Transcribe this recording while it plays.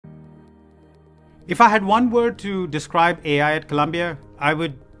If I had one word to describe AI at Columbia, I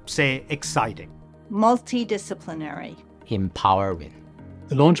would say exciting. Multidisciplinary. Empowering.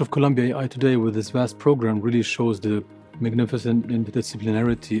 The launch of Columbia AI today with this vast program really shows the magnificent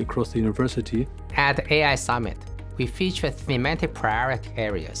interdisciplinarity across the university. At the AI Summit, we feature thematic priority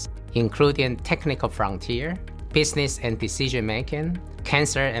areas, including technical frontier, business and decision-making,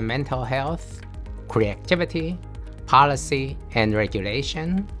 cancer and mental health, creativity, policy and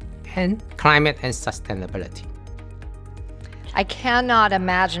regulation, and climate and sustainability. I cannot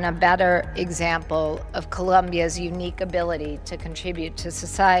imagine a better example of Columbia's unique ability to contribute to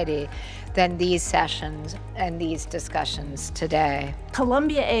society than these sessions and these discussions today.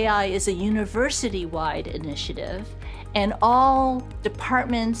 Columbia AI is a university-wide initiative, and all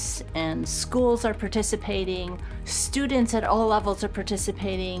departments and schools are participating, students at all levels are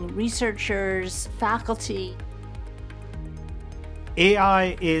participating, researchers, faculty.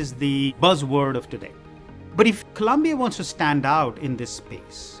 AI is the buzzword of today. But if Columbia wants to stand out in this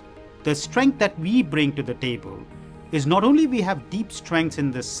space, the strength that we bring to the table is not only we have deep strengths in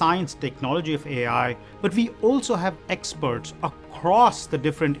the science technology of AI, but we also have experts across the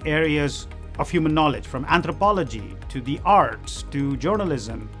different areas of human knowledge, from anthropology to the arts to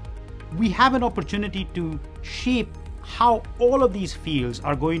journalism. We have an opportunity to shape how all of these fields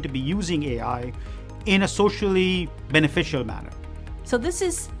are going to be using AI in a socially beneficial manner. So this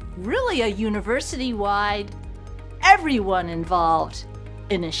is really a university-wide, everyone involved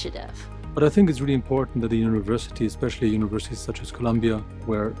initiative. But I think it's really important that the university, especially universities such as Columbia,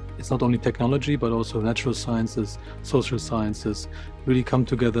 where it's not only technology, but also natural sciences, social sciences, really come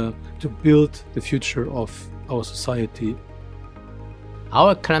together to build the future of our society.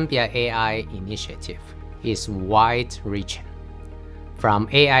 Our Columbia AI initiative is wide-reaching, from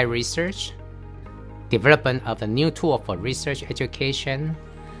AI research, development of a new tool for research education,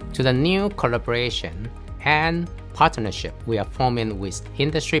 to the new collaboration and partnership we are forming with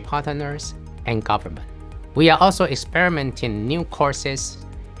industry partners and government. We are also experimenting new courses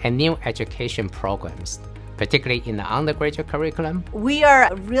and new education programs, particularly in the undergraduate curriculum. We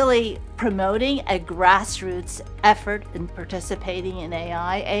are really promoting a grassroots effort in participating in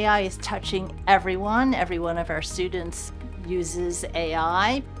AI. AI is touching everyone. Every one of our students uses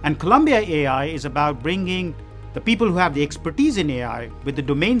AI. And Columbia AI is about bringing the people who have the expertise in AI with the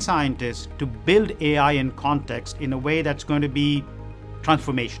domain scientists to build AI in context in a way that's going to be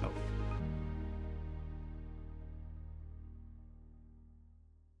transformational.